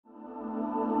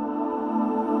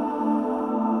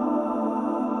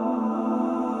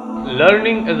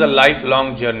Learning is a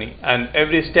lifelong journey, and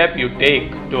every step you take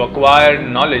to acquire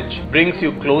knowledge brings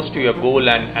you close to your goal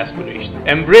and aspiration.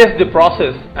 Embrace the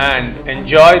process and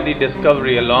enjoy the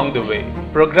discovery along the way.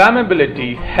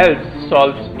 Programmability helps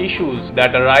solve issues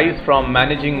that arise from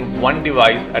managing one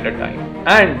device at a time,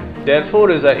 and therefore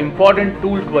is an important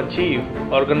tool to achieve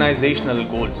organizational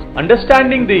goals.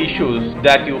 Understanding the issues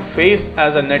that you face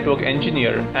as a network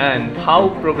engineer and how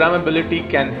programmability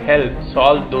can help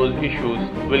solve those issues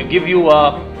will give you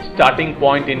a starting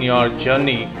point in your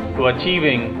journey to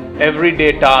achieving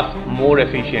everyday tasks more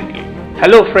efficiently.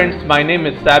 Hello friends, my name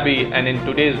is Sabi, and in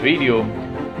today's video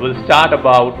we'll start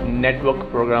about network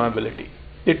programmability.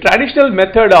 The traditional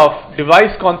method of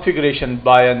device configuration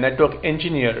by a network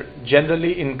engineer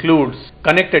generally includes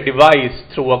connect a device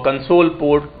through a console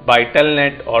port by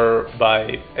telnet or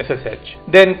by SSH.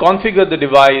 Then configure the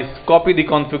device, copy the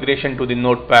configuration to the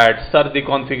notepad, search the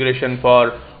configuration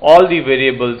for all the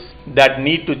variables that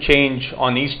need to change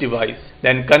on each device.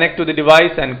 Then connect to the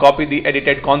device and copy the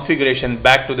edited configuration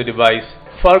back to the device.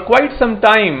 For quite some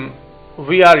time,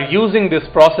 we are using this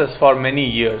process for many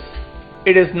years.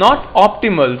 It is not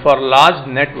optimal for large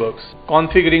networks.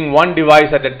 Configuring one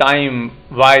device at a time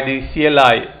via the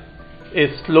CLI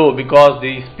is slow because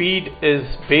the speed is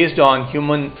based on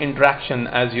human interaction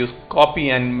as you copy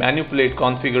and manipulate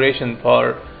configuration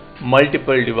for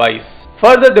multiple devices.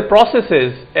 Further, the process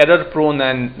is error prone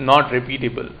and not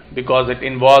repeatable because it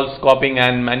involves copying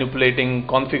and manipulating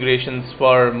configurations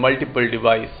for multiple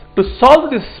devices. To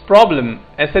solve this problem,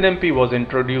 SNMP was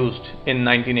introduced in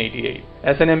 1988.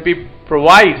 SNMP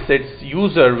provides its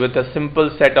user with a simple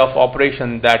set of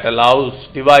operations that allows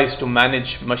device to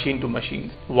manage machine to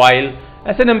machine. While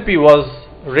SNMP was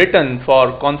written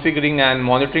for configuring and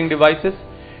monitoring devices,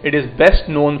 it is best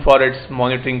known for its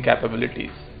monitoring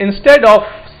capabilities. Instead of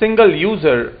single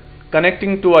user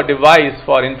connecting to a device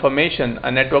for information,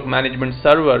 a network management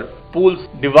server pools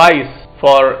device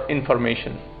for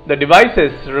information. The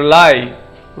devices rely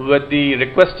with the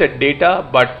requested data,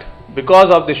 but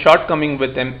because of the shortcoming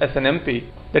with SNMP,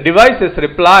 the devices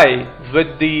reply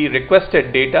with the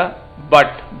requested data,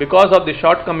 but because of the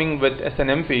shortcoming with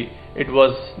SNMP, it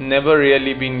was never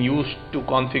really been used to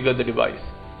configure the device.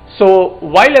 So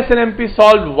while SNMP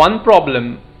solved one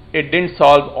problem, it didn't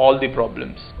solve all the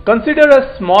problems. Consider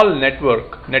a small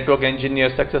network. Network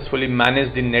engineers successfully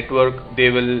manage the network. They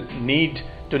will need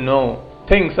to know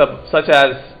things such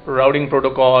as routing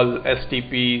protocol,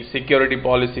 STP, security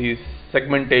policies,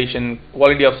 segmentation,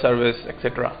 quality of service,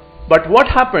 etc. But what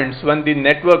happens when the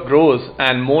network grows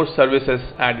and more services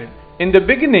added? In the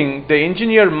beginning, the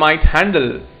engineer might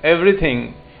handle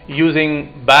everything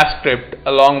using bash script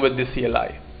along with the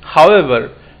CLI.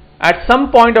 However, at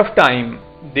some point of time,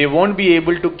 they won't be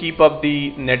able to keep up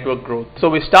the network growth. So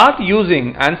we start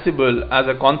using Ansible as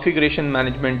a configuration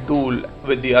management tool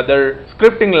with the other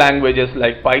scripting languages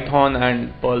like Python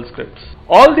and Perl scripts.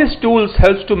 All these tools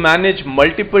helps to manage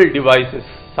multiple devices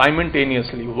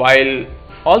simultaneously while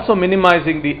also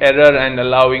minimizing the error and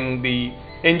allowing the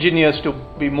engineers to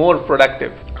be more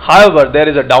productive. However, there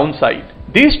is a downside.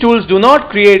 These tools do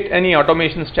not create any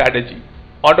automation strategy.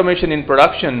 Automation in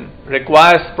production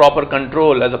requires proper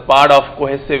control as a part of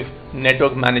cohesive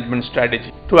network management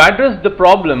strategy. To address the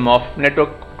problem of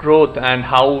network growth and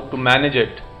how to manage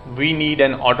it, we need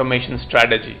an automation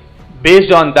strategy.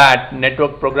 Based on that,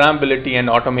 network programmability and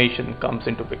automation comes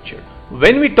into picture.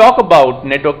 When we talk about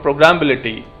network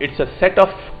programmability, it's a set of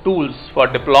tools for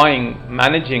deploying,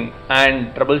 managing, and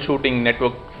troubleshooting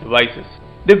network devices.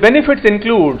 The benefits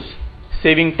includes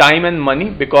saving time and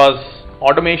money because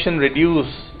automation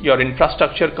reduces your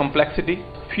infrastructure complexity.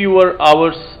 Fewer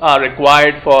hours are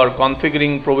required for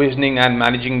configuring, provisioning, and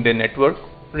managing the network.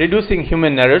 Reducing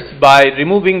human errors. By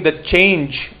removing the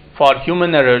change for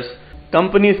human errors,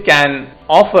 companies can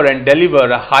offer and deliver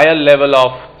a higher level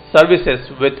of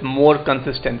services with more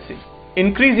consistency.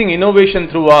 Increasing innovation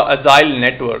through an agile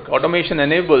network. Automation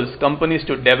enables companies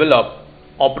to develop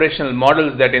operational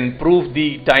models that improve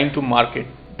the time to market.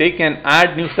 They can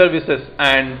add new services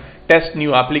and test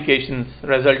new applications,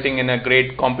 resulting in a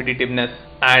great competitiveness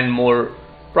and more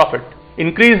profit.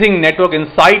 Increasing network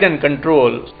insight and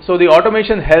control. So the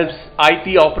automation helps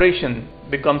IT operation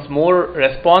becomes more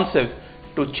responsive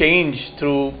to change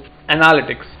through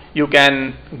analytics. You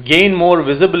can gain more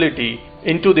visibility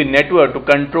into the network to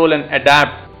control and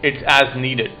adapt it as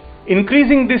needed.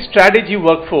 Increasing the strategy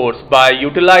workforce. By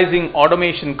utilizing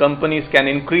automation, companies can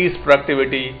increase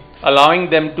productivity, allowing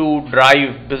them to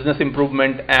drive business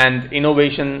improvement and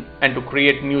innovation and to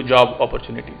create new job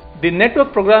opportunities. The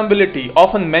network programmability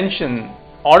often mention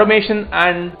automation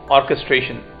and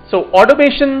orchestration. So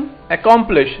automation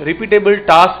accomplishes repeatable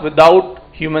tasks without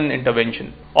human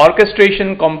intervention.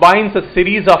 Orchestration combines a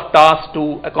series of tasks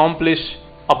to accomplish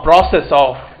a process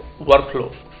of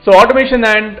workflow. So automation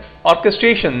and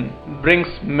orchestration brings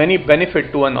many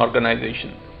benefits to an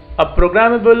organization. A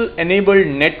programmable enabled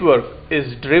network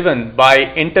is driven by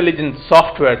intelligent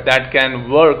software that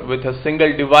can work with a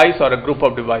single device or a group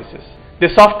of devices. The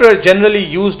software generally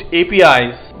used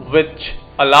APIs which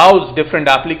allows different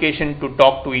applications to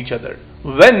talk to each other.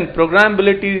 When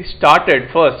programmability started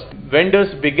first,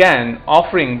 vendors began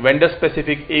offering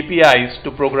vendor-specific APIs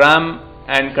to program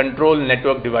and control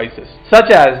network devices,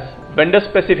 such as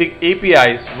vendor-specific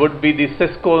APIs would be the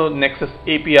Cisco Nexus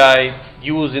API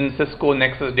used in Cisco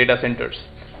Nexus data centers.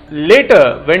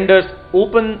 Later, vendors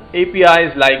open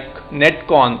APIs like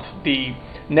netconf, the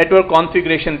network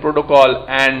configuration protocol,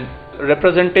 and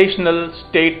representational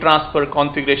state transfer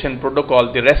configuration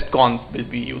protocol, the RESTconf, will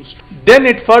be used. Then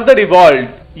it further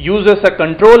evolved, uses a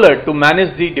controller to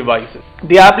manage the devices.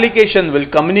 The application will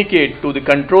communicate to the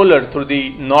controller through the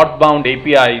northbound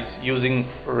APIs using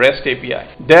REST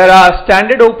API. There are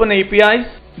standard open APIs.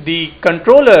 The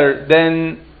controller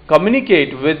then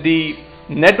communicate with the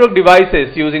network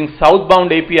devices using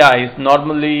southbound APIs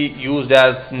normally used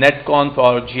as netconf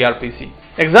or gRPC.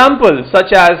 Examples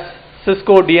such as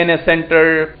Cisco DNS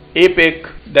Center, APIC,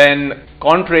 then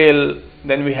Contrail,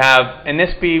 then we have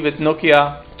NSP with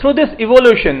Nokia. Through this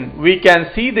evolution, we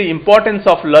can see the importance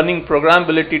of learning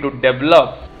programmability to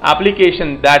develop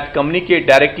applications that communicate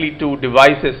directly to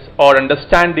devices or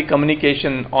understand the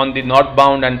communication on the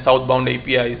northbound and southbound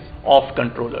APIs of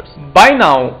controllers. By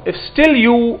now, if still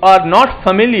you are not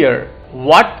familiar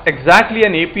what exactly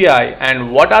an API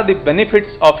and what are the benefits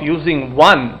of using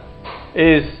one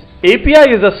is, API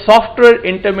is a software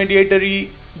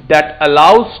intermediary that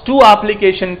allows two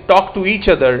applications talk to each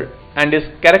other and is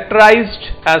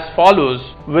characterized as follows.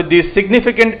 With the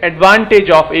significant advantage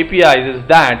of APIs is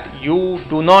that you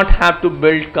do not have to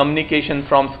build communication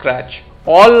from scratch.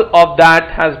 All of that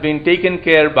has been taken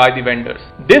care by the vendors.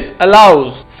 This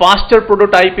allows faster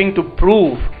prototyping to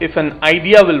prove if an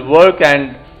idea will work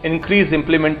and increase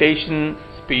implementation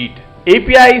speed.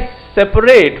 APIs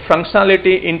separate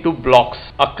functionality into blocks.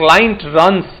 A client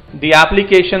runs the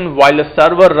application while a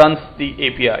server runs the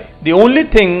API. The only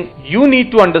thing you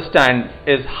need to understand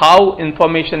is how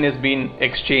information is being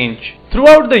exchanged.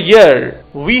 Throughout the year,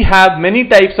 we have many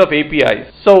types of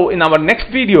APIs. So in our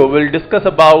next video, we'll discuss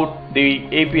about the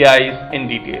APIs in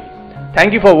detail.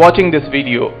 Thank you for watching this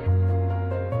video.